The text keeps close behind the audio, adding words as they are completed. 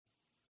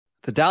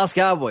The Dallas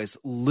Cowboys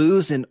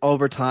lose in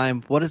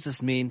overtime. What does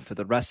this mean for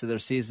the rest of their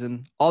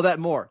season? All that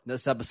more in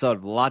this episode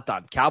of the Locked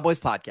On Cowboys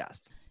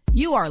podcast.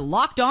 You are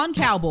Locked On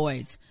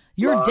Cowboys,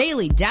 your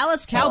daily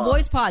Dallas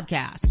Cowboys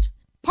podcast.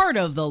 Part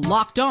of the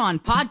Locked On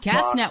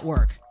Podcast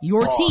Network,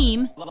 your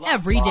team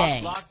every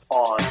day. Locked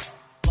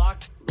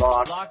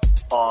On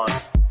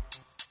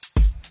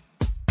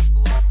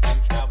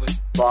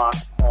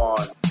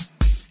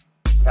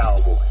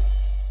Cowboys.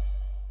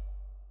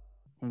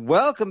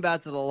 Welcome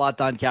back to the Locked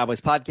On Cowboys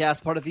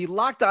podcast, part of the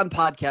Locked On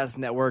Podcast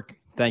Network.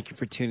 Thank you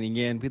for tuning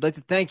in. We'd like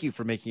to thank you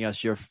for making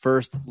us your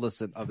first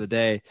listen of the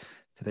day.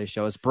 Today's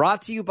show is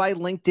brought to you by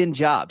LinkedIn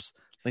Jobs.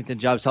 LinkedIn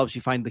Jobs helps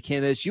you find the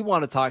candidates you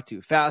want to talk to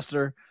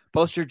faster.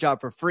 Post your job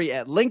for free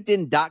at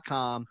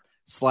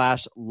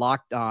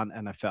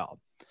linkedin.com/LockedOnNFL.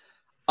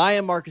 I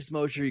am Marcus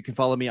Mosher. You can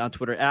follow me on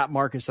Twitter at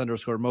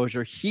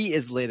Marcus_Mosher. He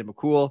is Landon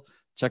McCool.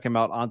 Check him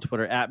out on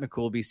Twitter at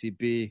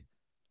McCoolBCB.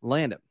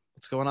 Landon,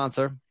 what's going on,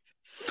 sir?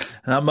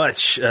 Not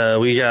much.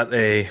 We got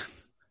a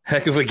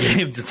heck of a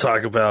game to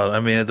talk about.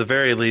 I mean, at the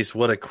very least,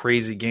 what a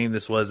crazy game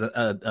this was.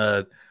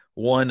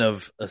 One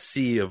of a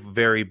sea of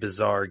very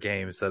bizarre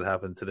games that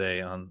happened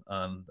today on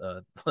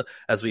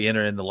as we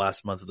enter in the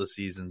last month of the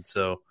season.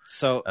 The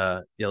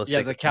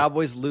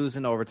Cowboys lose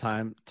in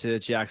overtime to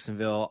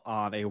Jacksonville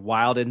on a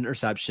wild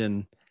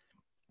interception,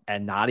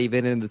 and not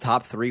even in the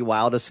top three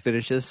wildest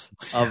finishes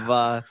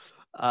of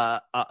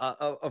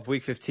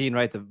Week 15.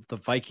 Right, the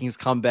Vikings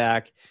come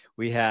back.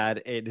 We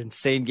had an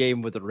insane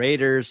game with the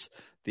Raiders.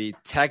 The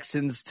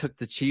Texans took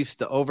the Chiefs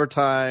to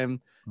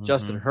overtime. Mm-hmm.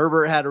 Justin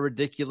Herbert had a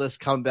ridiculous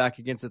comeback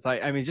against the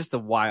Titans. I mean, just a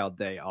wild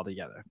day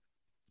altogether.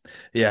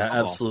 Yeah,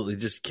 absolutely.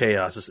 Just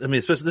chaos. I mean,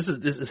 especially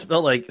this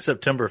felt like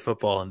September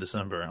football in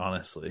December,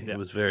 honestly. Yeah. It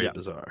was very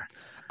bizarre.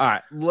 All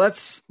right,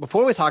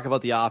 before we talk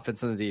about the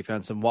offense and the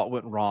defense and what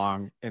went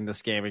wrong in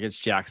this game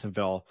against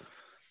Jacksonville,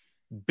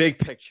 big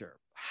picture,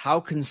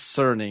 how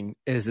concerning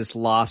is this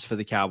loss for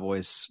the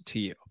Cowboys to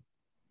you?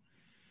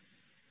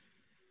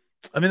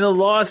 I mean, the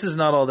loss is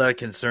not all that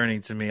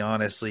concerning to me,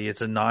 honestly.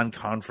 It's a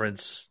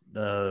non-conference,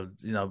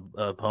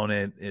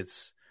 opponent.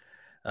 It's,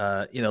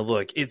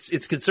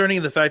 it's concerning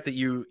in the fact that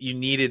you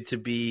needed to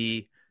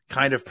be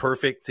kind of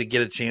perfect to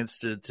get a chance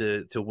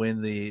to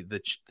win the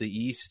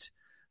East,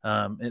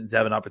 and to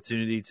have an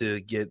opportunity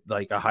to get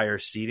like a higher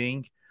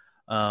seeding.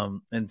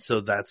 And so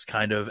that's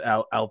kind of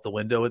out the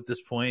window at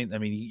this point. I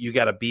mean, you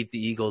got to beat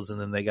the Eagles and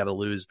then they got to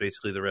lose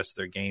basically the rest of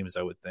their games,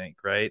 I would think,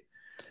 right?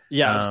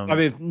 Yeah, I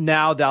mean,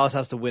 now Dallas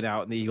has to win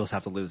out and the Eagles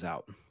have to lose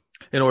out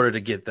in order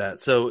to get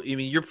that. So, I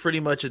mean, you're pretty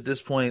much at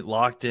this point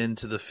locked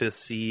into the fifth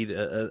seed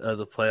of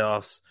the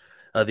playoffs,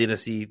 the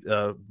NFC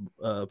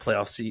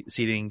playoff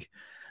seeding.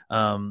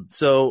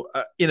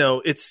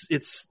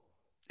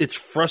 It's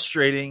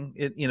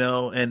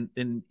frustrating,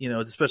 and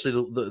especially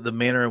the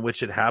manner in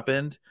which it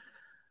happened.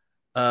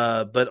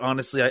 But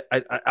honestly,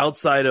 I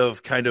outside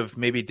of kind of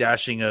maybe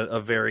dashing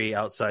a very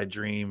outside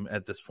dream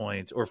at this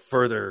point, or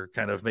further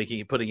kind of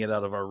putting it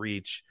out of our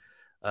reach,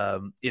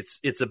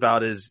 it's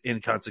about as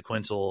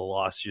inconsequential a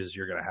loss as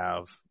you're going to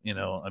have,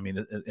 I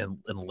mean, in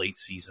late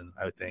season,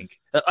 I would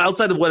think,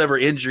 outside of whatever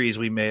injuries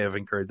we may have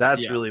incurred.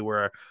 That's really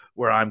where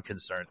I'm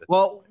concerned.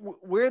 Well,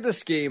 where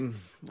this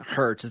game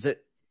hurts is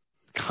it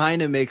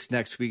kind of makes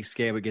next week's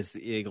game against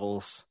the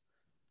Eagles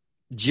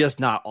just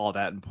not all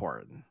that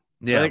important.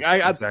 Yeah,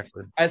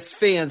 exactly. As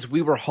fans,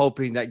 we were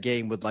hoping that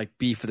game would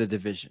be for the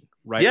division,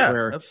 right? Yeah,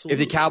 where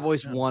absolutely. If the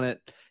Cowboys won it,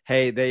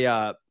 hey,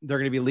 they're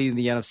going to be leading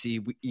the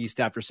NFC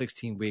East after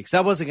 16 weeks.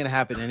 That wasn't going to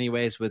happen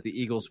anyways with the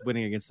Eagles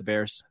winning against the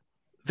Bears.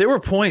 There were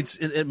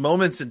points at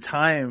moments in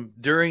time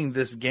during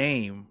this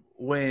game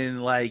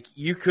when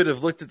you could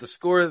have looked at the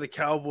score of the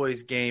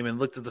Cowboys game and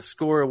looked at the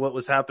score of what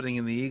was happening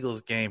in the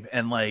Eagles game,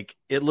 and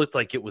it looked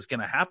like it was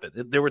going to happen.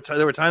 There were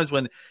times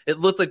when it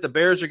looked like the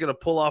Bears are going to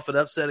pull off an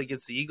upset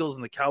against the Eagles,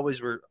 and the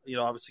Cowboys were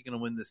obviously going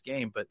to win this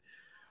game. But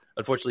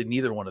unfortunately,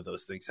 neither one of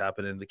those things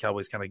happened, and the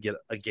Cowboys kind of get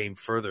a game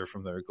further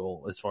from their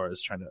goal as far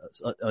as trying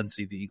to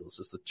unseat the Eagles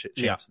as the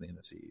champs in the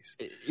NFC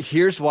East.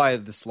 Here's why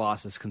this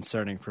loss is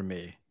concerning for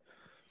me.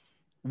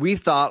 We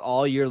thought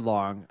all year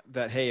long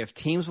that, hey, if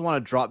teams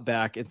want to drop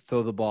back and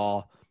throw the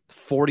ball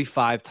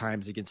 45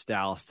 times against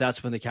Dallas,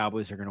 that's when the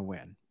Cowboys are going to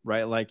win,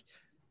 right?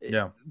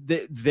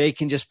 They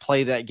can just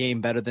play that game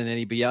better than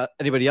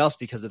anybody else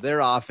because of their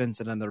offense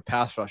and then their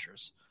pass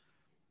rushers.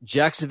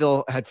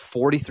 Jacksonville had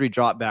 43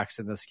 dropbacks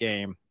in this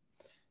game.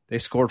 They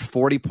scored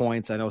 40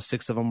 points. I know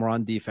 6 of them were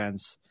on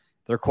defense.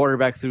 Their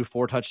quarterback threw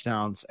 4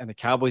 touchdowns, and the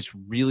Cowboys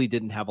really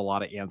didn't have a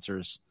lot of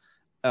answers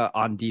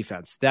on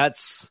defense.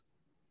 That's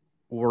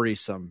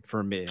worrisome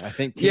for me. I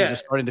think teams are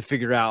starting to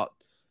figure out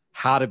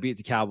how to beat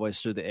the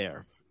Cowboys through the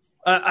air.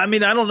 I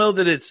mean, I don't know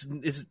that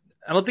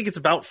I don't think it's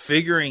about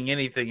figuring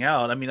anything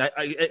out. I mean,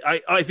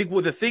 I think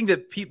the thing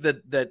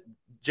that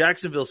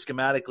Jacksonville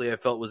schematically I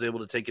felt was able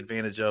to take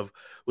advantage of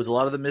was a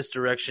lot of the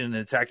misdirection and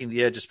attacking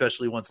the edge,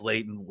 especially once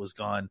Leighton was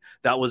gone.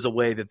 That was a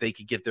way that they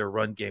could get their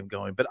run game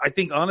going. But I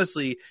think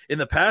honestly, in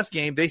the past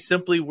game, they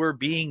simply were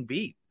being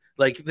beat.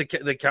 Like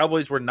the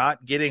Cowboys were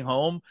not getting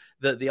home.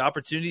 The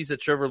opportunities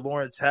that Trevor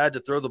Lawrence had to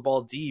throw the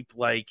ball deep,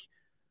 like,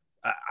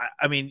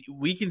 I mean,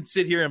 we can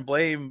sit here and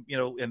blame,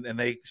 and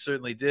they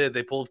certainly did.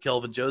 They pulled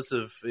Kelvin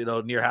Joseph,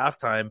 near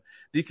halftime.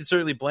 You can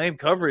certainly blame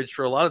coverage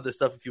for a lot of this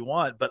stuff if you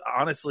want. But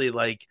honestly,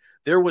 like,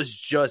 there was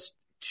just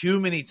too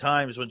many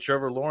times when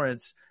Trevor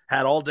Lawrence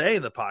had all day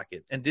in the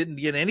pocket and didn't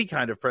get any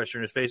kind of pressure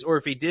in his face. Or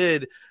if he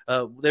did,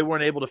 they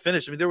weren't able to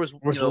finish. I mean, there was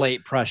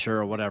late pressure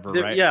or whatever,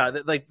 right? Yeah,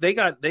 like they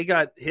got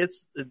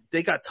hits,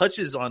 they got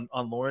touches on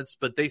Lawrence,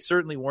 but they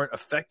certainly weren't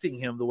affecting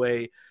him the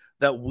way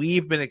that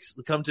we've been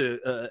come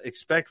to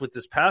expect with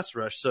this pass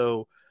rush.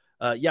 So,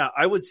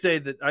 I would say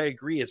that I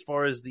agree as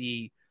far as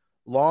the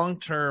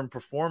long-term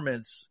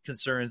performance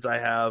concerns I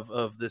have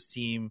of this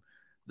team.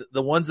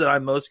 The ones that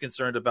I'm most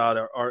concerned about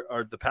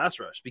are the pass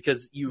rush,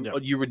 because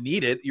you would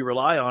need it. You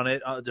rely on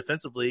it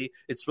defensively.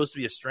 It's supposed to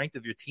be a strength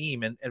of your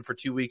team. And for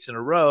 2 weeks in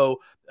a row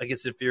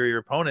against inferior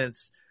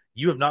opponents,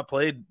 you have not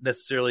played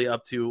necessarily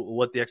up to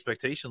what the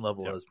expectation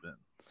level has been.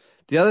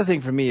 The other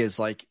thing for me is,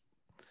 like,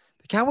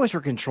 the Cowboys were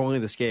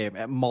controlling this game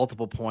at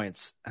multiple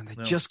points, and they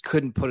just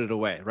couldn't put it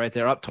away, right?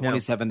 They're up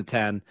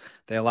 27-10.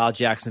 They allowed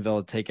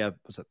Jacksonville to take a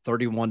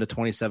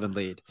 31-27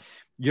 lead.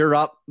 You're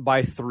up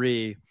by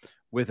 3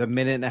 with a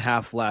minute and a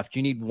half left.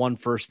 You need 1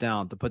 first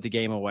down to put the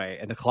game away,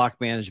 and the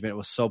clock management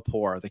was so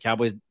poor. The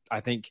Cowboys,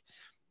 I think,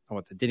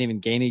 they didn't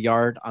even gain a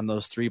yard on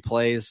those 3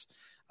 plays.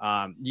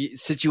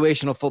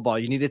 Situational football.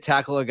 You need to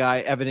tackle a guy,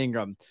 Evan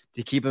Ingram,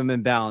 to keep him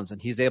in bounds,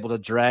 and he's able to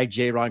drag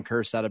Jaron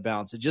Kearse out of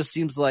bounds. It just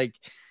seems like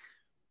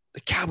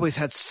the Cowboys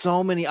had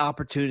so many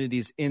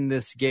opportunities in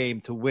this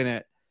game to win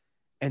it,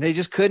 and they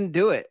just couldn't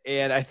do it.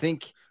 And I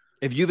think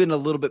if you've been a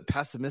little bit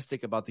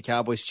pessimistic about the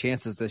Cowboys'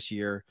 chances this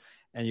year,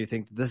 and you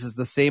think this is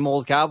the same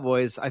old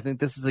Cowboys, I think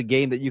this is a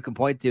game that you can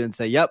point to and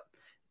say, yep,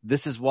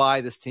 this is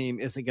why this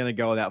team isn't going to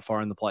go that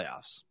far in the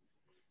playoffs.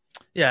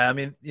 Yeah, I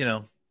mean,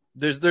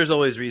 there's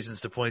always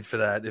reasons to point for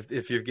that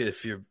if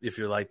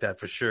you're like that,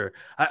 for sure.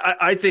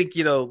 I think,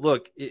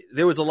 look,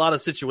 there was a lot of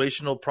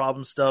situational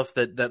problem stuff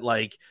that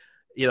like,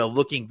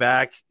 looking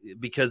back,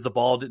 because the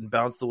ball didn't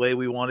bounce the way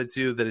we wanted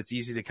to, that it's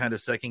easy to kind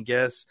of second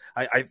guess.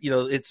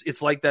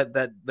 It's like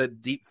that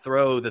deep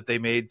throw that they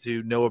made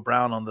to Noah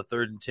Brown on the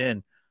 3rd and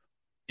 10.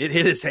 It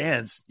hit his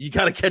hands. You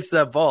got to catch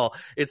that ball.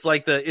 It's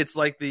like the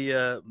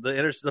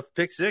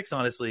pick six.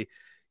 Honestly,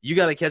 you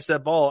got to catch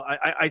that ball.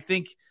 I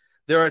think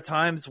there are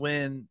times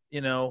when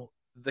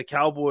the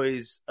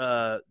Cowboys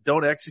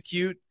don't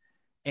execute,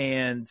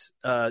 and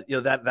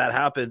that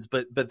happens.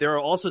 But there are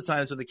also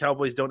times when the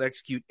Cowboys don't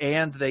execute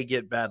and they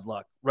get bad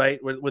luck. Right,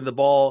 when the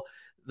ball.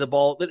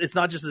 It's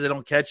not just that they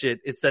don't catch it;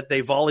 it's that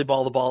they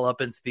volleyball the ball up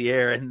into the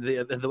air, and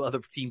the other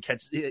team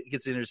gets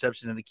the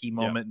interception in a key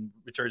moment and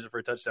returns it for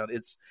a touchdown.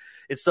 It's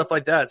stuff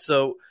like that.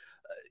 So,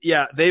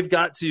 they've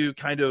got to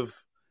kind of,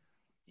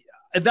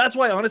 and that's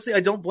why, honestly,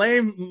 I don't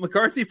blame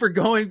McCarthy for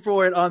going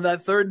for it on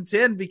that 3rd and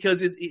 10, because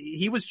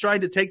he was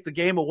trying to take the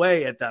game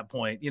away at that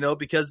point.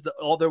 Because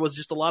there was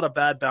just a lot of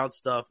bad bounce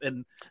stuff,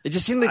 and it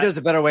just seemed like there's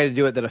a better way to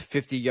do it than a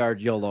 50-yard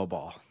YOLO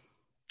ball.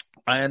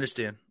 I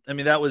understand. I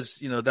mean, that was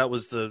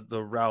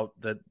the route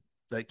that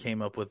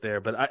came up with there.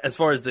 But as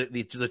far as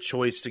the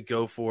choice to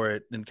go for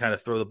it and kind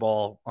of throw the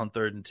ball on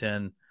 3rd and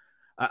 10,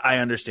 I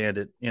understand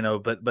it.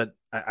 But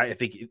I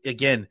think,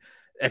 again,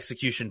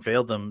 execution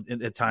failed them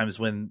at times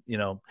when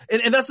and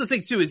that's the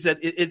thing too, is that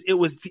it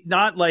was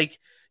not like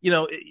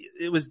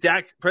it was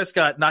Dak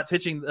Prescott not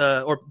pitching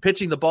or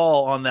pitching the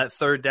ball on that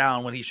 3rd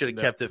down when he should have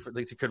kept it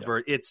to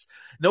convert. It's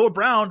Noah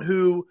Brown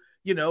who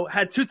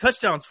had 2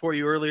 touchdowns for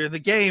you earlier in the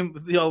game,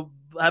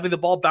 having the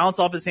ball bounce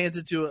off his hands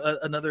into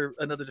another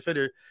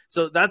defender.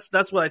 So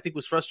that's what I think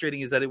was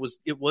frustrating, is that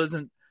it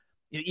wasn't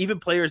even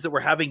players that were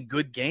having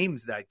good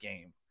games that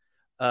game.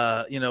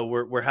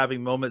 We're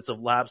having moments of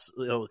lapse,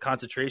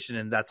 concentration,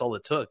 and that's all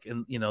it took.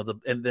 And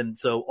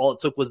so all it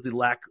took was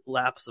the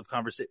lapse of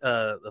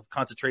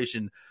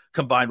concentration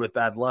combined with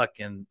bad luck,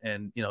 and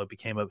it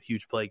became a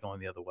huge play going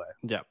the other way.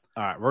 Yeah.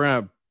 All right, we're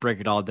gonna break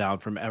it all down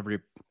from every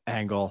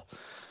angle.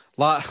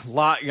 Lot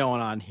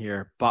going on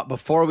here. But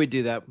before we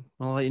do that,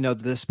 I'll let you know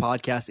that this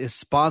podcast is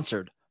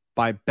sponsored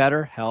by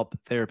BetterHelp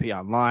Therapy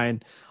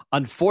Online.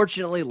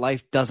 Unfortunately,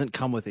 life doesn't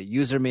come with a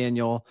user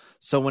manual,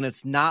 so when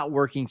it's not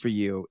working for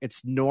you,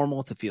 it's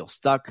normal to feel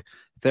stuck.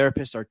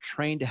 Therapists are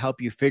trained to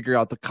help you figure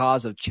out the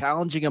cause of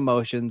challenging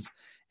emotions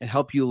and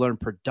help you learn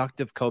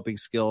productive coping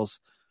skills,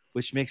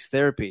 which makes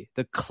therapy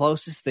the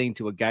closest thing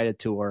to a guided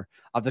tour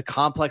of the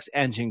complex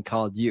engine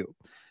called you.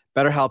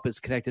 BetterHelp has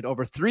connected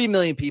over 3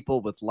 million people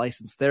with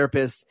licensed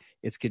therapists.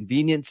 It's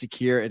convenient,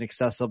 secure, and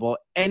accessible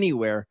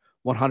anywhere,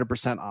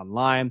 100%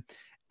 online.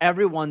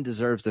 Everyone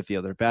deserves to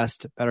feel their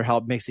best.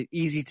 BetterHelp makes it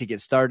easy to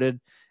get started.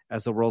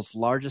 As the world's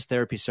largest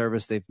therapy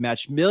service, they've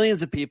matched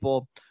millions of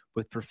people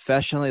with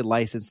professionally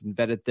licensed and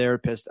vetted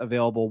therapists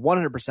available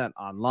 100%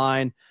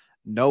 online.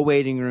 No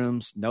waiting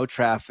rooms, no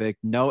traffic,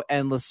 no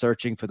endless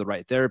searching for the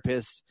right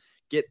therapist.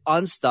 Get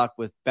unstuck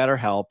with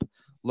BetterHelp.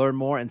 Learn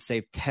more and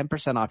save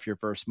 10% off your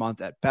first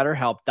month at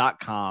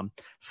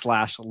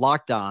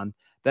BetterHelp.com/lockedon.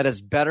 That is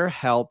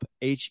BetterHelp,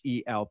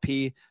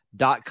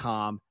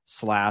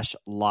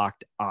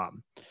 linkedin.com/locked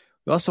on.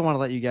 We also want to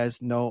let you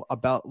guys know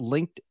about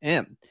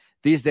LinkedIn.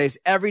 These days,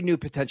 every new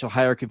potential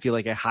hire can feel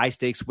like a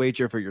high-stakes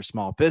wager for your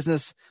small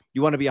business.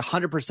 You want to be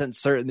 100%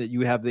 certain that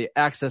you have the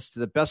access to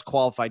the best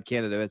qualified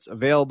candidates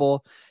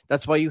available.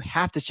 That's why you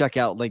have to check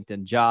out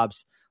LinkedIn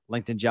Jobs.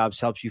 LinkedIn Jobs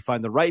helps you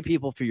find the right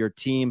people for your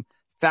team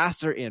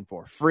faster and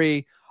for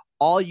free.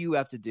 All you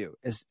have to do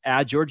is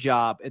add your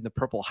job in the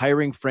purple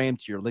hiring frame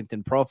to your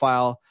LinkedIn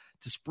profile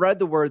to spread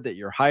the word that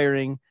you're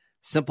hiring.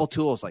 Simple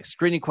tools like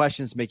screening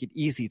questions make it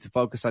easy to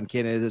focus on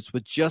candidates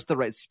with just the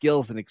right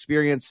skills and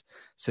experience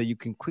so you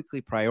can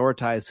quickly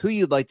prioritize who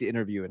you'd like to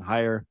interview and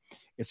hire.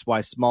 It's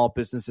why small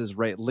businesses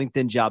rate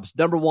LinkedIn Jobs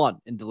 #1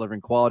 in delivering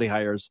quality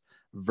hires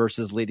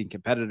versus leading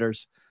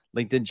competitors.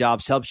 LinkedIn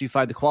Jobs helps you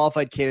find the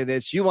qualified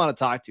candidates you want to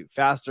talk to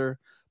faster.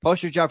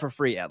 Post your job for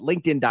free at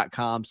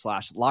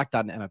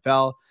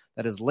linkedin.com/lockedonnfl.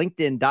 That is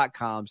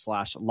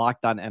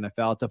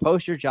linkedin.com/lockedonnfl to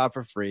post your job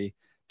for free.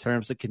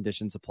 Terms and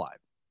conditions apply.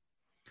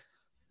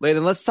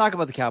 Layden, let's talk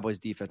about the Cowboys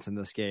defense in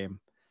this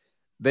game.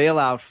 They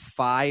allowed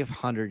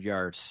 500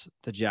 yards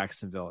to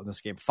Jacksonville in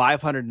this game,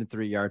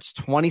 503 yards,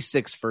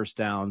 26 first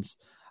downs.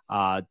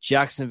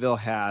 Jacksonville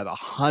had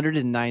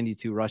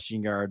 192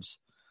 rushing yards.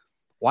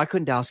 Why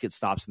couldn't Dallas get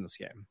stops in this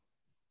game?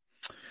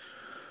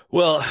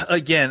 Well,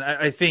 again,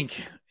 I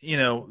think,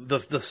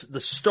 the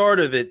start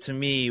of it to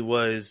me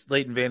was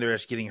Leighton Vander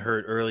Esch getting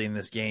hurt early in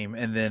this game,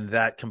 and then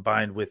that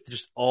combined with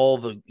just all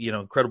the,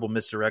 incredible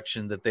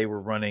misdirection that they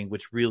were running,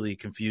 which really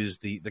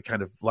confused the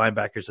kind of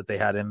linebackers that they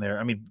had in there.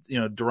 I mean,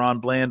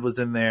 Deron Bland was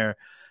in there,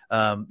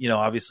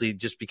 obviously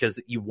just because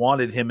you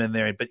wanted him in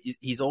there, but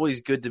he's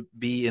always good to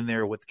be in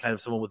there with kind of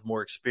someone with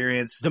more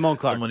experience. Damone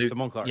Clark.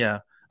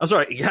 Yeah. I'm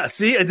sorry. Yeah.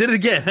 See, I did it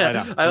again.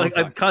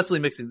 I'm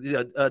constantly mixing.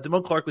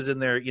 Damone Clark was in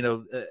there,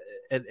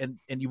 and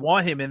you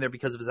want him in there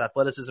because of his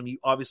athleticism. You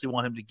obviously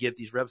want him to get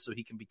these reps so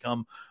he can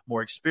become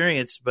more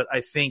experienced. But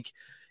I think,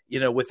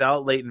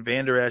 without Leighton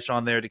Vander Esch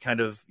on there to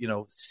kind of,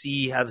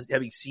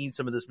 having seen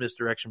some of this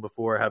misdirection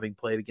before, having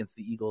played against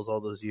the Eagles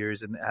all those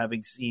years and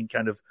having seen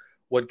kind of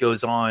what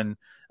goes on,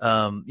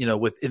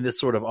 within this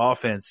sort of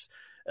offense,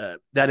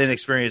 that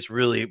inexperience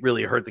really,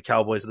 really hurt the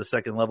Cowboys at the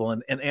second level.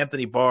 And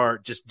Anthony Barr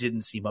just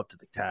didn't seem up to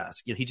the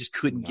task. He just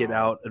couldn't get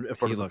out in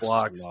front of the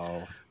blocks.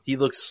 Slow. He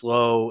looked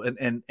slow.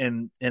 And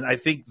I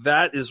think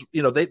that is,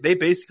 they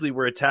basically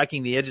were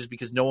attacking the edges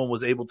because no one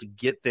was able to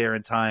get there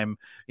in time,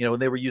 when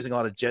they were using a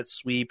lot of jet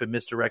sweep and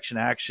misdirection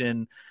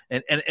action.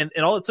 And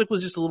all it took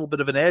was just a little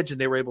bit of an edge,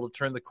 and they were able to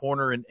turn the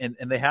corner, and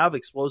they have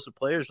explosive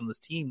players on this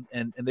team,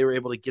 and they were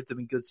able to get them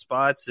in good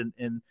spots.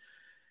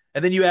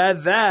 And then you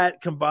add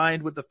that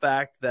combined with the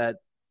fact that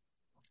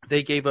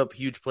they gave up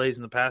huge plays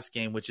in the pass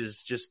game, which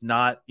is just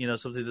not,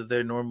 something that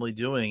they're normally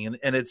doing.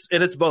 And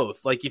it's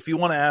both. Like, if you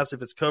want to ask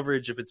if it's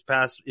coverage, if it's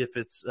pass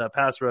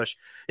rush,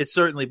 it's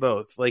certainly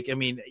both. Like, I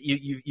mean,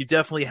 you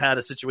definitely had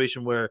a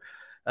situation where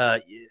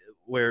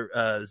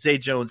Zay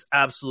Jones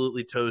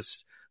absolutely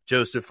toast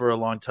Joseph for a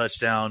long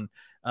touchdown.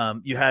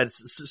 You had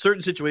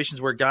certain situations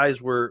where guys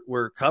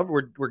were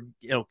covered,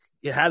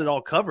 had it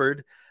all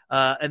covered.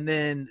 And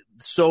then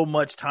so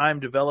much time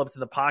developed in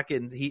the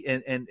pocket,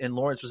 and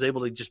Lawrence was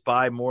able to just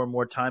buy more and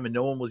more time, and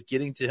no one was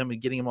getting to him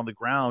and getting him on the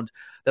ground.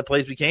 That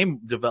plays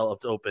became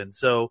developed open.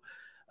 So,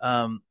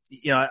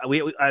 we got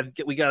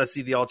to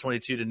see the all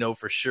 22 to know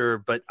for sure.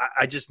 But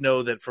I just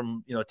know that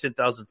from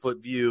 10,000 foot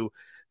view,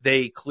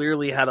 they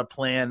clearly had a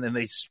plan, and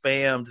they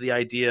spammed the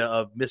idea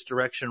of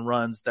misdirection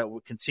runs that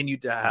would continue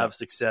to have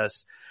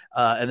success.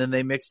 And then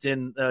they mixed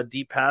in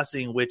deep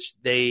passing, which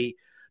they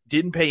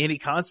didn't pay any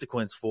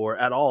consequence for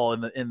at all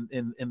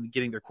in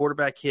getting their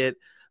quarterback hit,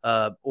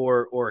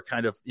 or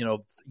kind of,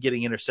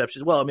 getting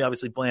interceptions. Well, I mean,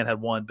 obviously Bland had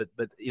one, but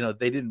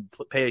they didn't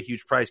pay a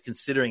huge price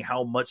considering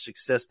how much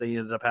success they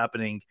ended up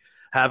having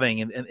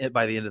and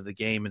by the end of the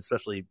game,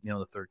 especially,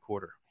 the third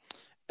quarter.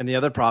 And the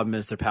other problem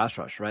is their pass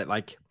rush, right?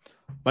 Like,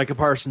 Micah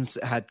Parsons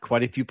had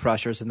quite a few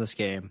pressures in this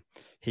game.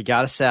 He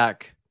got a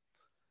sack.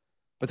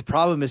 But the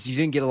problem is you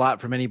didn't get a lot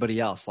from anybody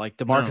else. Like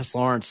DeMarcus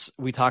Lawrence,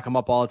 we talk him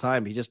up all the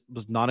time. He just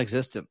was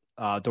non-existent.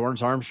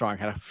 Dorrance Armstrong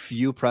had a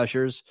few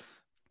pressures.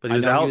 But he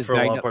was out for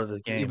a long part of the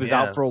game. He was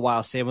out for a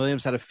while. Sam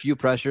Williams had a few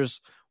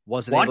pressures.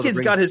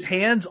 Watkins got his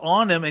hands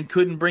on him and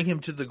couldn't bring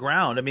him to the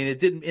ground. I mean, it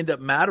didn't end up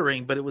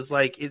mattering, but it was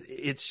like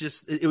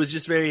it was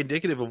just very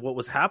indicative of what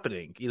was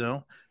happening.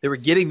 They were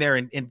getting there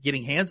and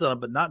getting hands on him,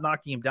 but not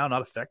knocking him down,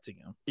 not affecting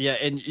him. Yeah,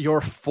 and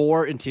your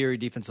 4 interior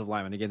defensive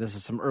linemen. Again, this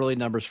is some early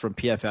numbers from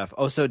PFF: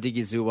 Osa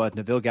Odighizuwa,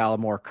 Neville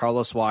Gallimore,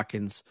 Carlos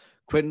Watkins,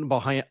 Quinton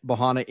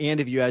Bohanna, and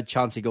if you had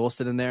Chauncey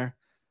Golston in there,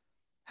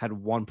 had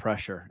 1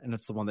 pressure, and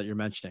it's the one that you're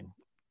mentioning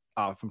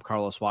from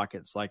Carlos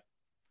Watkins. Like,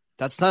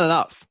 that's not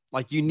enough.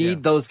 Like, you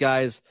need those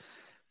guys.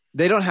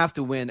 They don't have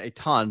to win a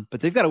ton, but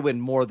they've got to win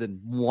more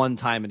than one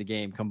time in a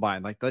game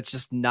combined. Like, that's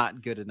just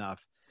not good enough.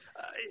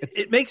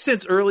 It makes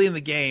sense early in the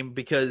game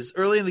because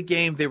early in the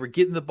game, they were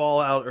getting the ball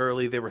out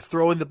early. They were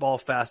throwing the ball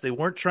fast. They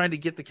weren't trying to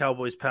get the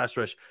Cowboys pass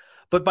rush.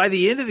 But by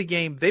the end of the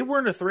game, they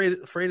weren't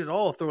afraid at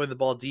all of throwing the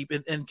ball deep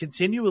and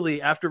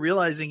continually after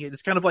realizing it,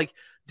 it's kind of like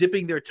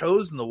dipping their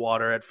toes in the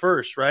water at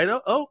first, right?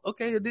 Oh,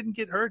 okay. It didn't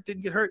get hurt.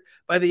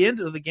 By the end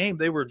of the game,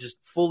 they were just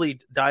fully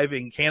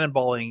diving,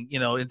 cannonballing,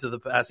 into the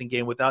passing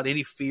game without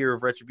any fear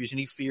of retribution,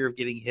 any fear of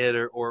getting hit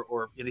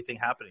or anything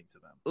happening to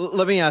them.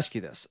 Let me ask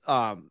you this.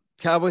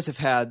 Cowboys have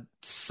had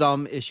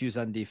some issues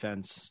on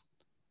defense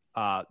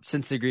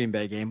since the Green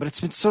Bay game, but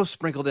it's been so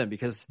sprinkled in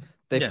because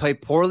they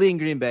played poorly in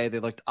Green Bay. They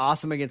looked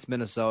awesome against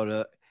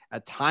Minnesota.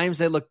 At times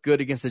they looked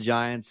good against the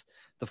Giants.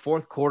 The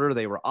fourth quarter,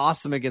 they were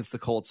awesome against the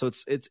Colts. So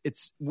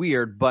it's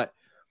weird, but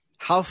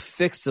how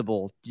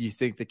fixable do you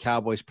think the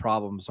Cowboys'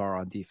 problems are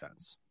on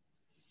defense?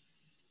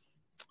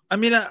 I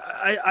mean,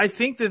 I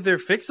think that they're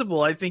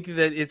fixable. I think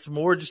that it's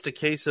more just a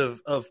case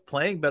of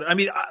playing better. I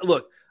mean,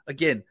 look,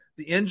 again,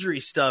 the injury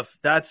stuff,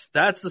 that's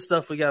the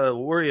stuff we got to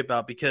worry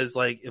about because,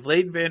 like, if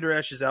Leighton Vander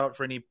Esch is out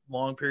for any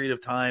long period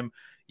of time,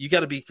 you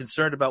got to be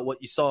concerned about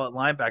what you saw at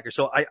linebacker.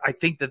 So I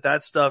think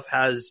that stuff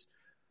has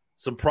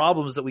some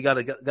problems that we got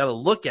to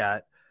look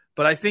at.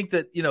 But I think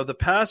that, the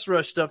pass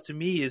rush stuff to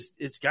me is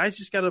guys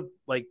just got to,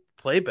 like,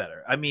 play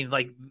better. I mean,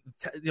 like,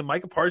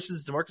 Micah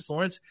Parsons, DeMarcus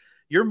Lawrence,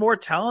 you're more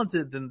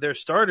talented than their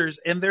starters,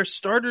 and their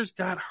starters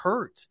got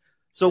hurt.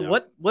 So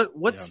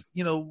what's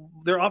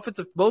their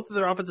both of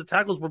their offensive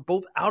tackles were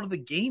both out of the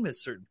game at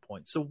certain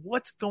points. So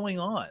what's going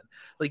on?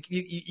 Like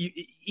you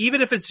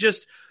even if it's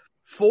just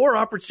 4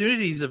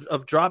 opportunities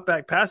of drop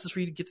back passes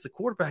for you to get to the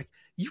quarterback,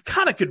 you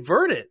kind of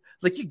convert it.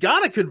 Like you got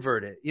to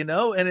convert it,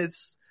 and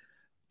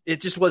it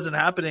just wasn't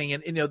happening.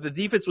 And the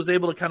defense was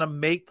able to kind of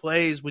make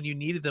plays when you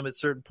needed them at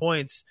certain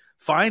points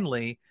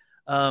finally.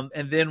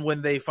 And then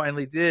when they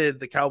finally did,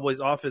 the Cowboys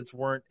offense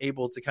weren't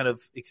able to kind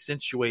of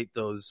accentuate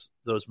those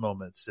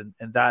moments.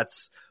 And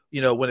that's,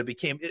 when it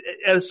became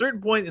at a certain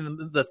point in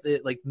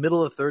the like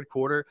middle of the third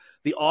quarter,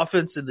 the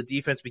offense and the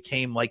defense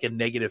became like a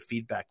negative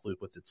feedback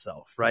loop with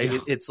itself. Right. Yeah.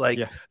 It's like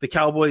the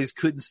Cowboys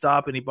couldn't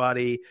stop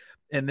anybody.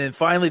 And then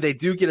finally they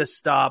do get a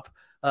stop.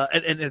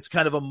 And it's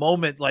kind of a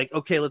moment like,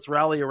 okay, let's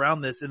rally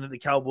around this. And then the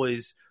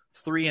Cowboys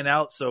 3 and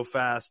out so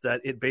fast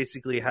that it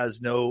basically has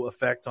no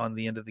effect on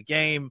the end of the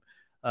game.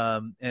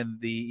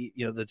 And the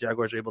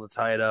Jaguars are able to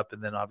tie it up.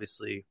 And then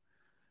obviously,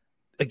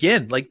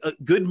 again, like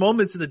good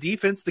moments in the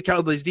defense, the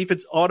Cowboys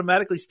defense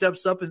automatically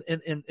steps up in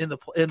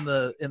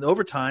the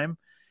overtime.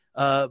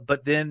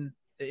 But then,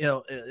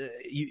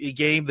 a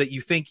game that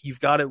you think you've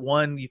got it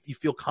won, you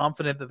feel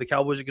confident that the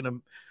Cowboys are going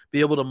to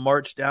be able to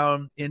march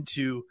down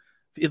into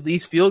at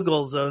least field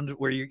goal zone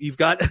where you've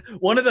got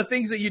one of the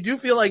things that you do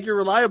feel like you're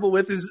reliable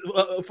with is,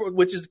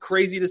 which is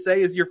crazy to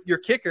say, is your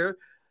kicker.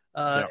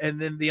 And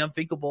then the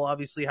unthinkable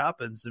obviously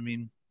happens. I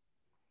mean,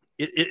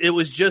 there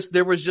was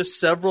just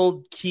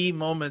several key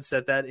moments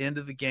at that end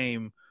of the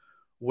game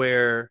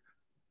where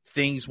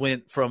things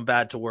went from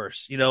bad to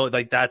worse.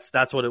 Like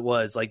that's what it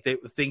was. Like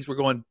things were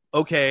going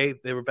okay,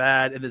 they were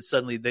bad, and then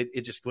suddenly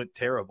it just went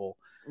terrible.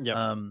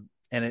 Yeah.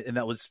 And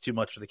that was too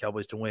much for the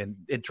Cowboys to win.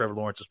 And Trevor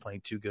Lawrence was playing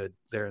too good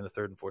there in the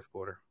third and fourth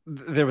quarter.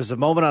 There was a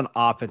moment on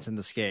offense in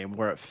this game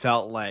where it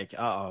felt like,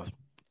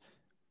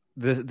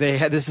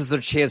 this is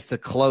their chance to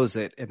close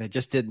it, and they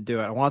just didn't do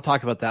it. I want to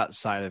talk about that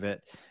side of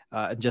it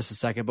in just a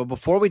second. But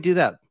before we do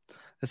that,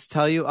 let's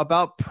tell you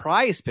about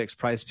Prize Picks.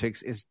 Prize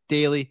Picks is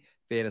daily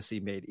fantasy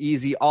made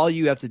easy. All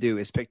you have to do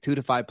is pick 2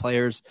 to 5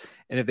 players,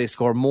 and if they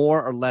score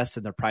more or less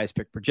than their Prize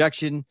Pick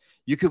projection,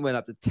 you can win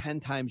up to 10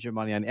 times your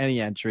money on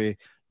any entry.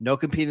 No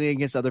competing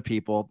against other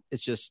people.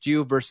 It's just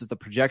you versus the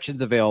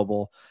projections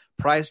available.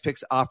 Prize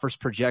Picks offers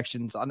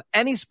projections on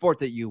any sport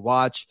that you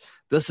watch.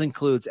 This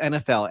includes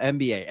NFL,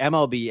 NBA,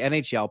 MLB,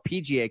 NHL,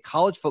 PGA,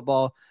 college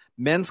football,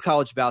 men's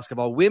college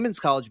basketball, women's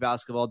college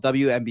basketball,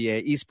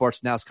 WNBA,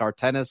 esports, NASCAR,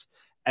 tennis,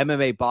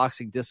 MMA,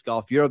 boxing, disc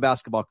golf,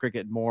 Eurobasketball,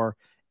 cricket, and more.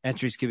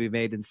 Entries can be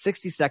made in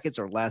 60 seconds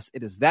or less.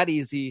 It is that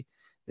easy.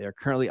 They are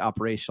currently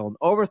operational in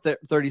over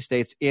 30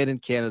 states and in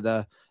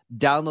Canada.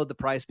 Download the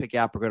Prize Pick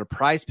app or go to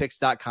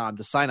prizepicks.com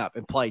to sign up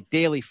and play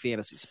daily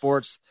fantasy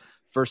sports.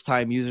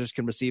 First-time users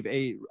can receive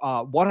a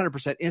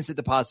 100% instant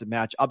deposit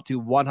match up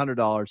to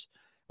 $100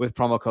 with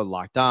promo code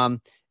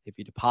LOCKEDON. If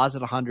you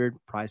deposit $100,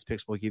 Prize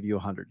Picks will give you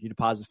 $100. You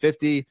deposit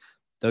 $50,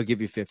 they'll give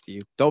you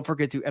 $50. Don't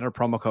forget to enter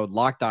promo code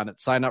LOCKEDON and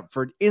sign up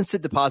for an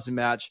instant deposit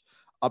match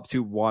up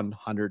to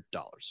 $100.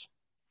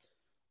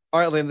 All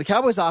right, Liam, the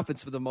Cowboys'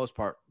 offense, for the most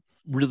part,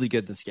 really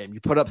good this game.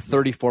 You put up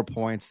 34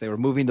 points. They were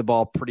moving the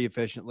ball pretty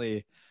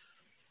efficiently.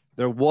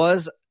 There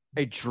was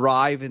a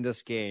drive in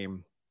this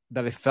game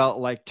that I felt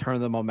like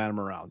turned the momentum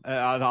around.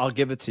 And I'll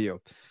give it to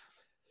you.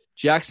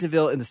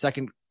 Jacksonville in the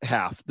second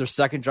half, their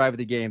second drive of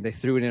the game, they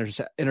threw an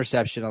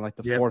interception on like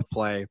the fourth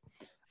play.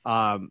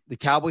 The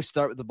Cowboys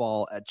start with the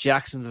ball at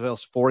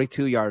Jacksonville's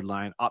 42-yard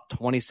line, up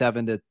 24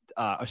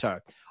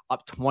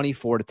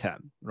 to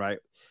 10, right?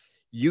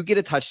 You get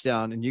a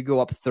touchdown and you go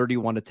up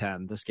 31 to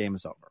 10. This game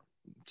is over.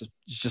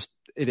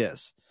 It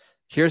is.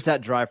 Here's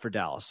that drive for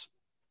Dallas.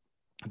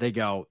 They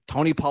go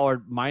Tony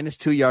Pollard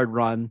 -2-yard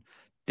run,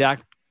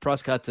 Dak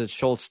Prescott to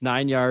Schultz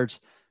 9 yards,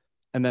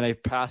 and then a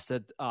pass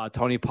to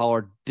Tony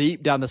Pollard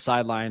deep down the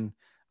sideline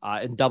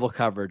in double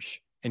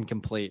coverage,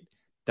 incomplete.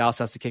 Dallas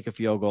has to kick a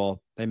field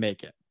goal. They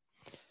make it.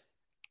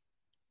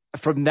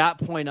 From that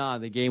point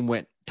on, the game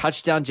went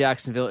touchdown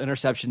Jacksonville,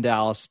 interception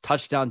Dallas,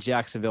 touchdown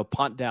Jacksonville,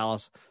 punt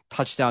Dallas,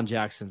 touchdown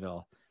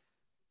Jacksonville.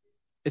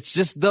 It's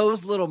just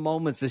those little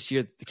moments this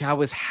year that the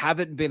Cowboys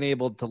haven't been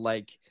able to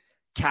like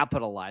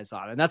capitalize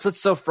on. And that's what's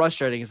so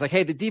frustrating. It's like,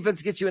 hey, the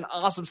defense gets you an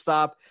awesome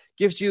stop,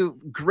 gives you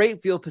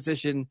great field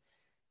position,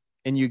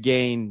 and you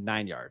gain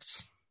 9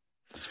 yards.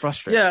 It's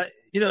frustrating. Yeah,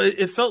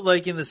 it felt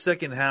like in the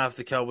second half,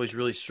 the Cowboys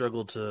really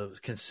struggled to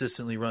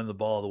consistently run the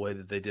ball the way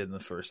that they did in the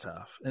first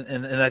half.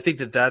 And I think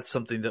that that's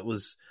something that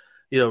was,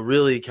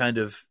 really kind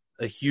of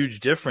a huge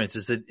difference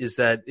is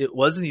that it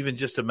wasn't even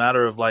just a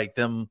matter of like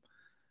them,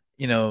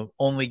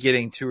 only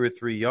getting 2 or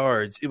 3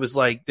 yards. It was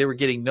like they were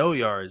getting no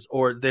yards,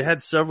 or they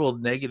had several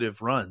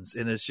negative runs.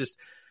 And it's just,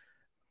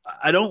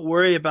 I don't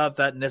worry about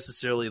that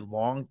necessarily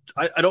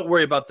I don't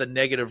worry about the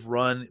negative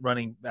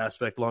running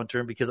aspect long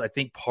term, because I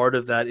think part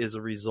of that is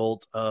a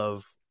result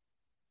of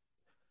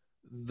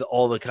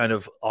all the kind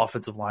of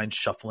offensive line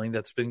shuffling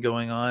that's been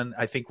going on.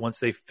 I think once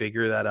they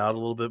figure that out a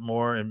little bit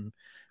more, and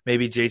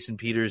maybe Jason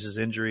Peters'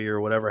 injury or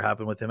whatever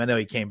happened with him, I know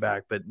he came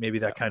back, but maybe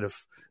that kind of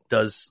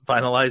does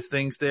finalize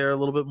things there a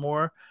little bit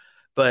more.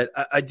 But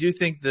I do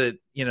think that,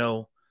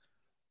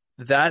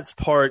 that's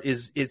part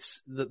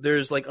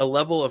there's like a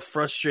level of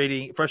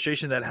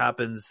frustration that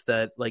happens,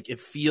 that like it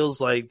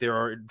feels like there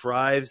are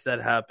drives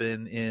that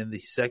happen in the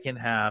second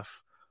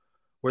half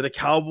where the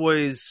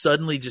Cowboys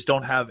suddenly just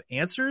don't have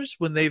answers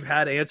when they've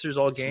had answers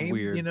all game,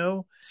 weird.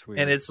 It's weird.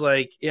 And it's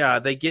like, yeah,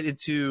 they get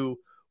into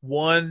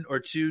 1 or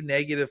 2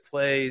 negative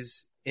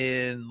plays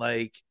in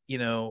like,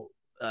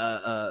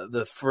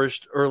 the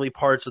first early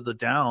parts of the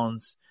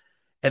downs,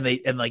 and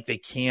they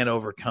can't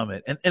overcome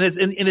it. And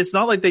it's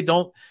not like they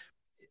don't.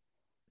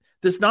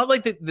 It's not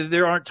like that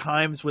there aren't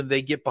times when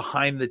they get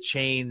behind the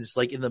chains,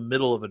 like in the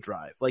middle of a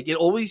drive. Like it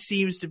always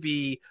seems to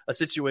be a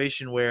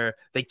situation where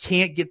they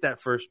can't get that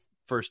first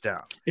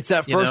down. It's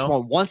that first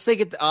one. Once they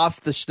get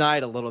off the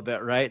schneid a little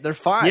bit, right? They're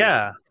fine.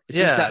 Yeah. It's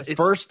just that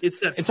first.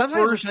 It's that. And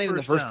sometimes it's not even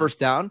the first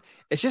down. down.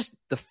 It's just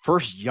the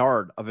first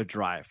yard of a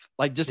drive.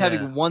 Like just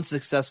having one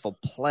successful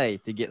play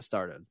to get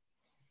started.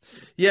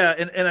 Yeah,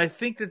 and I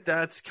think that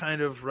that's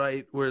kind of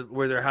right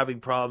where they're having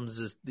problems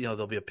is,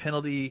 there'll be a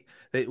penalty,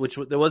 which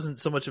there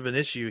wasn't so much of an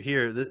issue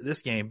here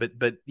this game, but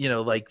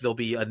like there'll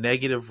be a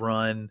negative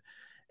run,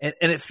 and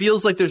it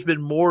feels like there's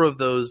been more of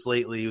those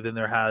lately than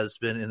there has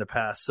been in the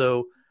past.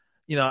 So,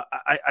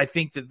 I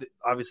think that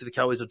obviously the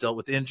Cowboys have dealt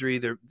with injury.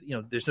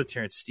 There's no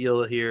Terrence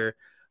Steele here,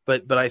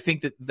 but I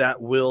think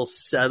that will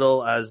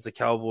settle as the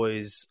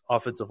Cowboys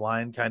offensive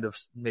line kind of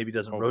maybe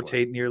doesn't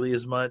rotate nearly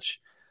as much.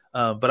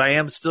 But I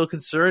am still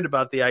concerned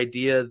about the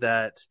idea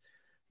that,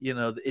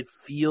 it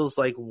feels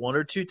like 1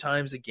 or 2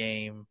 times a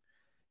game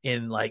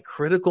in like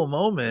critical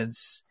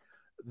moments,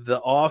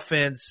 the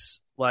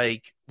offense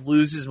like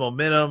loses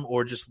momentum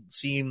or just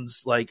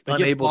seems like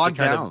unable to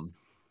kind of,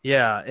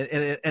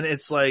 and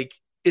it's like,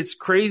 it's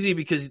crazy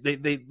because they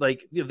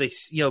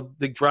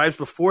the drives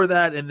before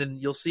that, and then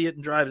you'll see it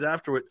in drives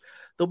afterward,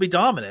 they'll be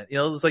dominant.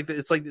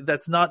 It's like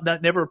that's not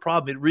never a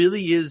problem. It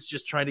really is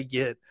just trying to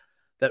get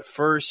that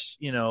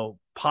first,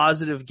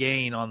 positive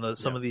gain on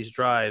some of these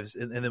drives.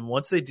 And then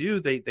once they do,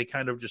 they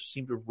kind of just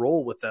seem to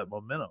roll with that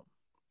momentum.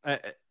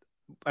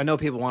 I know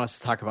people want us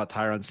to talk about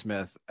Tyron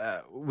Smith.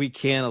 We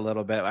can a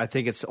little bit. I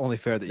think it's only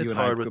fair that you and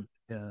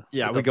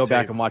I we go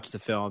back and watch the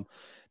film.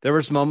 There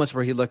was moments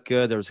where he looked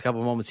good. There was a couple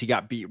of moments he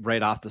got beat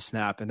right off the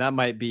snap, and that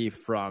might be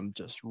from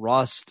just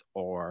rust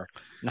or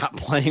not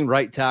playing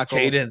right tackle.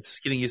 Getting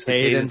used to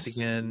cadence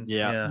again.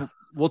 Yeah.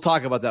 We'll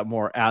talk about that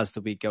more as the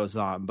week goes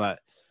on, but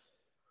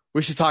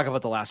we should talk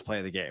about the last play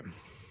of the game.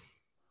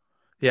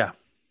 Yeah.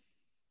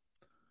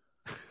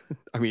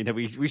 I mean,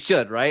 we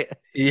should, right?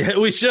 Yeah,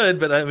 we should.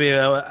 But I mean,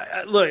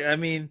 look, I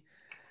mean,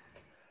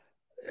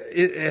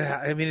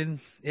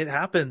 it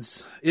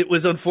happens. It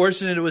was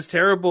unfortunate. It was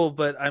terrible.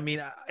 But I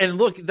mean, and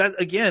look, that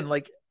again,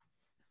 like,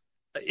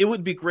 it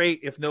would be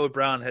great if Noah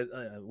Brown had.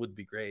 Would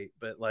be great,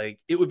 but like,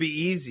 it would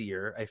be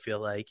easier. I feel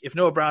like if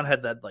Noah Brown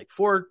had that like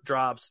 4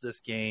 drops this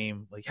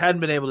game, like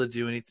hadn't been able to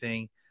do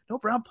anything. Noah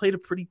Brown played a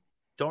pretty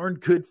darn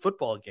good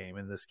football game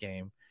in this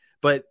game,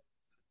 but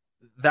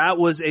that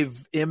was a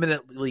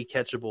eminently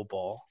catchable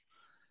ball.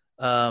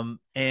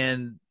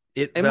 And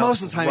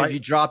most of the time, if you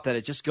drop that,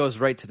 it just goes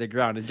right to the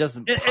ground. It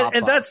doesn't pop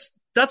and up.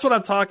 That's what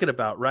I'm talking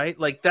about, right?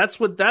 Like that's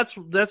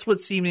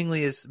what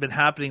seemingly has been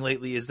happening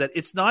lately, is that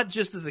it's not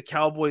just that the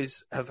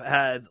Cowboys have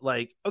had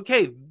like,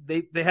 okay,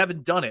 they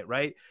haven't done it,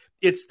 right?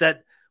 It's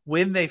that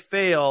when they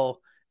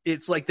fail,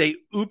 it's like they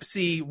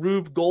oopsie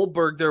Rube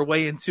Goldberg their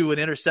way into an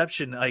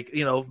interception, like,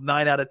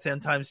 9 out of 10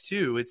 times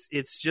too.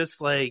 It's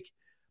just like,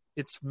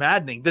 it's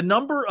maddening. The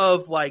number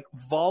of like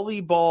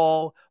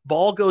volleyball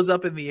ball goes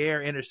up in the air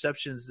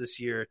interceptions this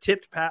year,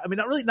 tipped pass. I mean,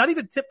 not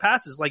even tipped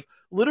passes, like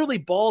literally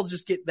balls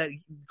just get that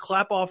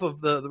clap off of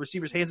the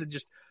receiver's hands and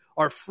just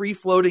are free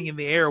floating in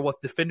the air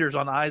with defenders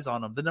on eyes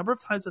on them. The number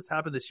of times that's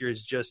happened this year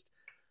has just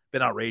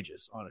been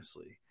outrageous,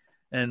 honestly.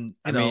 And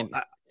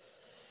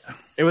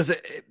It was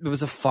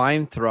a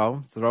fine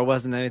throw. Throw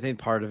wasn't anything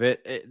part of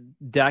it.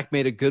 Dak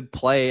made a good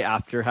play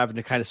after having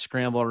to kind of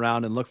scramble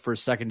around and look for a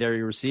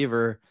secondary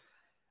receiver.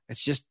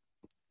 It's just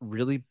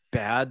really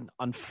bad,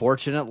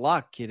 unfortunate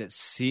luck. And it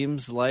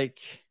seems like,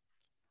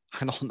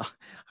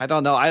 I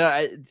don't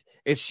know.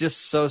 It's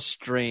just so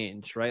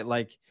strange, right?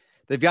 Like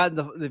they've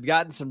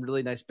gotten some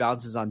really nice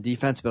bounces on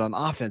defense, but on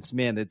offense,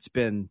 man, it's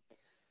been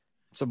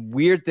some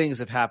weird things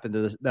have happened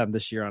to them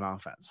this year on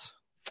offense.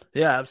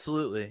 Yeah,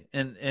 absolutely.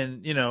 And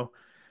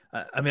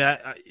I mean,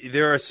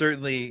 there are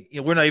certainly,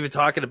 we're not even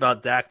talking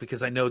about Dak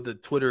because I know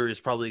that Twitter is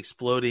probably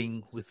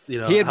exploding with, he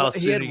had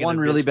one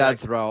really bad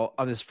throw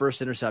on his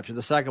first interception.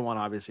 The second one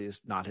obviously is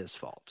not his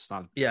fault. It's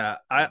not. Yeah,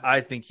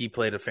 I think he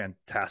played a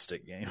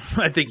fantastic game.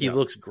 I think he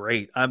looks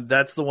great.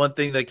 That's the one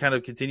thing that kind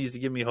of continues to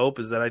give me hope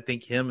is that I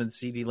think him and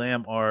CeeDee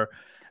Lamb are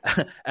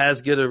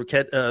as good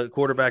a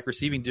quarterback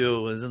receiving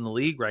duo as in the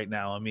league right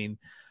now. I mean,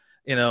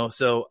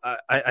 so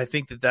I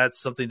think that's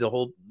something to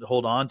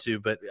hold on to.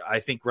 But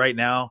I think right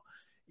now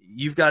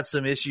you've got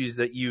some issues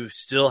that you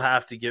still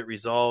have to get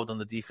resolved on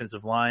the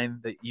defensive line,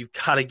 that you've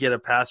got to get a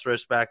pass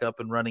rush back up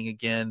and running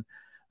again.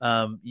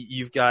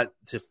 You've got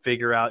to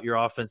figure out your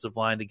offensive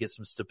line to get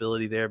some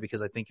stability there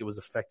because I think it was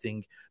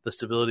affecting the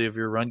stability of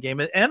your run game.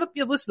 And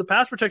listen, the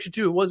pass protection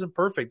too, it wasn't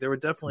perfect. There were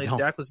definitely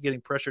Dak was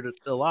getting pressured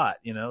a lot,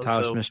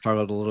 Tyler Smith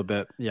struggled a little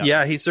bit.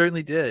 Yeah, he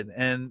certainly did.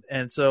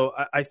 And so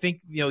I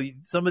think,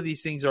 some of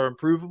these things are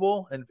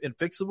improvable and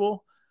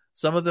fixable.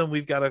 Some of them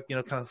we've got to,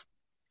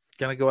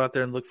 kind of go out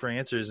there and look for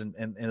answers,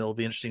 and it'll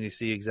be interesting to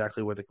see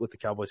exactly what the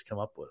Cowboys come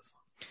up with.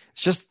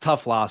 It's just a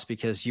tough loss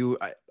because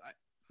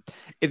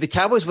if the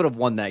Cowboys would have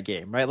won that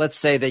game, right? Let's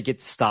say they get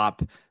to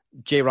stop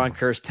Jaron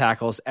Kearse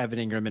tackles Evan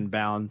Ingram in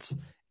bounds,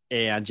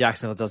 and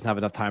Jacksonville doesn't have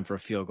enough time for a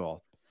field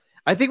goal.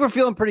 I think we're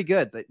feeling pretty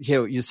good. That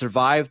you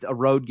survived a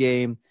road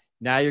game.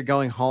 Now you're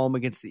going home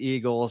against the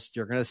Eagles.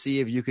 You're going to see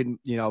if you can,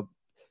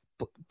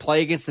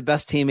 play against the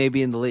best team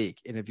maybe in the league,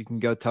 and if you can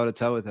go toe to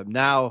toe with them.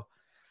 Now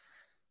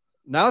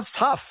it's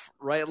tough,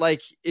 right?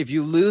 Like if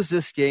you lose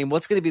this game,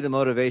 what's going to be the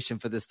motivation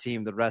for this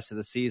team the rest of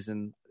the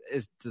season?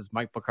 Does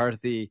Mike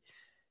McCarthy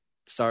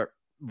start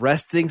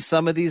resting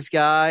some of these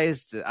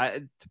guys?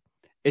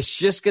 It's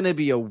just going to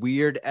be a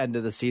weird end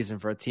of the season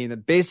for a team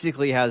that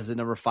basically has the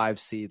number 5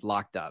 seed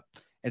locked up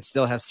and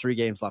still has 3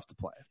 games left to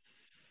play.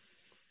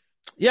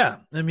 Yeah.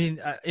 I mean,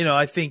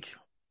 I think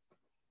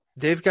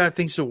they've got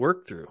things to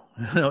work through.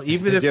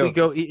 Even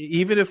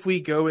if we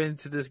go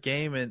into this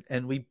game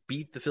and we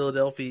beat the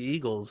Philadelphia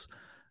Eagles,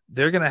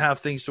 they're going to have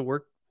things to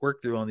work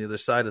through on the other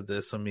side of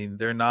this. I mean,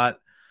 they're not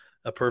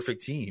a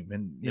perfect team,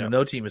 and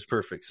no team is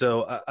perfect.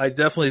 So I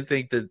definitely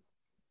think that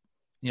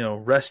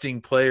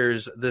resting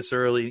players this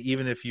early,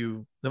 even if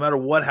no matter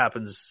what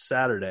happens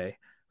Saturday,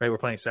 right? We're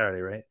playing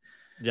Saturday, right?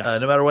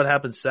 Yes. No matter what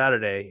happens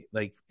Saturday,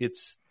 like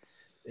it's.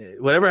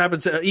 Whatever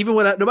happens, no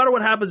matter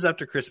what happens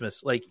after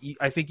Christmas, like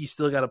I think you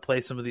still got to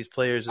play some of these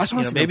players. I just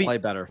want to maybe play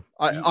better.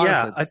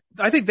 I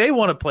think they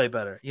want to play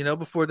better.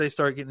 Before they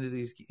start getting into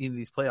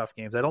these playoff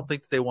games, I don't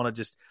think that they want to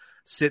just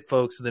sit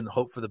folks and then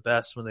hope for the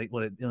best when they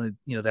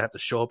have to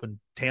show up in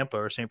Tampa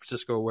or San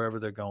Francisco or wherever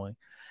they're going.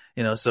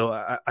 So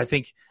I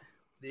think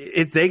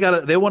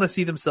they want to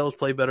see themselves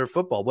play better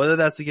football, whether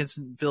that's against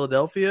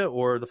Philadelphia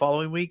or the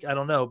following week. I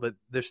don't know, but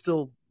there's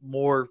still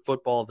more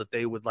football that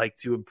they would like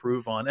to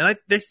improve on. And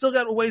they still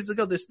got a ways to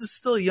go. This is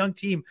still a young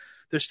team.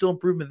 There's still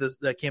improvement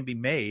that can be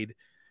made.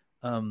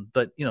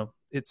 But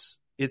it's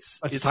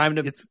time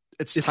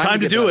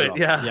to do it.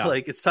 Yeah.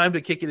 Like it's time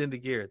to kick it into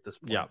gear at this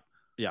point.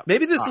 Yeah.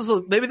 Maybe this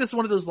is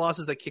one of those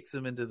losses that kicks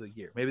them into the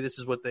gear. Maybe this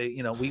is what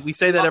they, we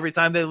say that every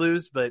time they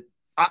lose, but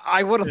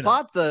I would have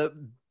thought the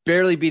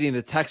barely beating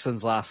the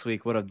Texans last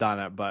week would have done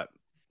it, but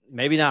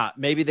maybe not.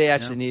 Maybe they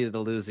actually needed to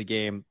lose a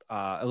game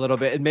a little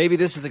bit. And maybe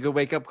this is a good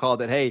wake-up call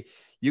that, hey,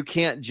 you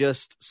can't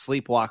just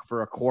sleepwalk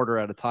for a quarter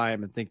at a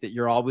time and think that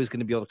you're always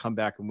going to be able to come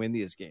back and win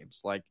these games.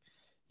 Like,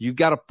 you've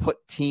got to put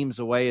teams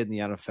away in the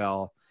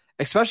NFL,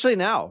 especially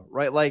now,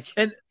 right? Like,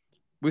 and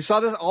we saw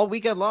this all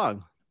weekend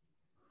long.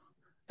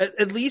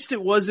 At least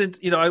it wasn't,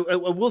 I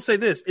will say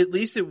this, at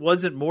least it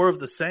wasn't more of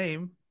the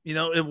same.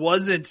 It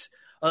wasn't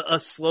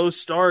a slow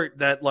start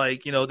that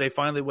they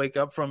finally wake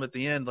up from at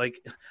the end. Like,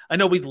 I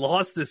know we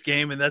lost this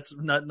game and that's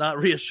not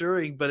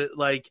reassuring, but at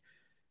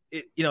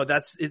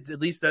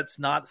least that's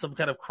not some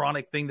kind of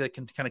chronic thing that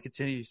can kind of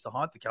continues to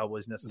haunt the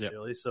Cowboys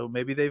necessarily. Yep. So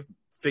maybe they've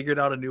figured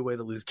out a new way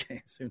to lose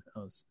games. Who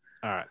knows?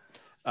 All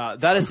right.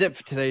 That is it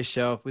for today's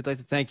show. We'd like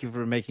to thank you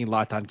for making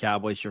Locked On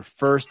Cowboys your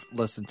first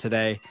listen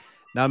today.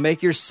 Now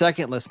make your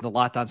second listen to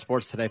Locked On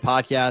Sports Today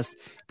podcast.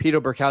 Peter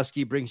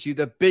Burkowski brings you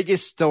the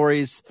biggest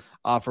stories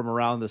from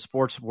around the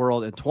sports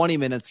world in 20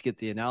 minutes. Get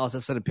the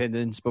analysis and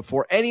opinions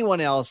before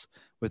anyone else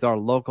with our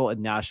local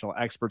and national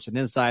experts and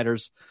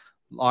insiders.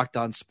 Locked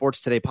On Sports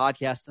Today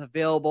podcast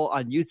available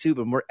on YouTube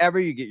and wherever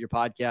you get your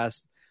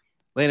podcasts.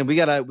 Landon, we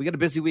got a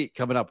busy week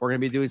coming up. We're going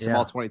to be doing some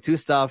all 22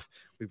 stuff.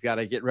 We've got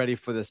to get ready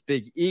for this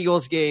big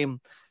Eagles game.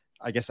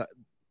 I guess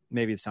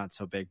maybe it's not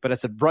so big, but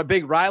it's a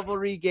big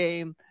rivalry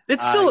game.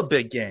 It's still a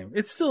big game.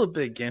 It's still a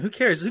big game. Who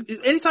cares?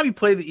 Anytime you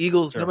play the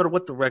Eagles, no matter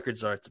what the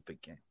records are, it's a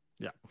big game.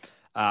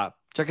 Yeah.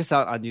 Check us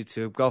out on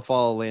YouTube. Go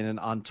follow Landon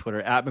on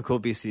Twitter at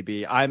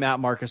McCoolBCB. I'm at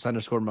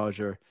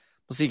Marcus_Mosier.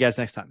 We'll see you guys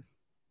next time.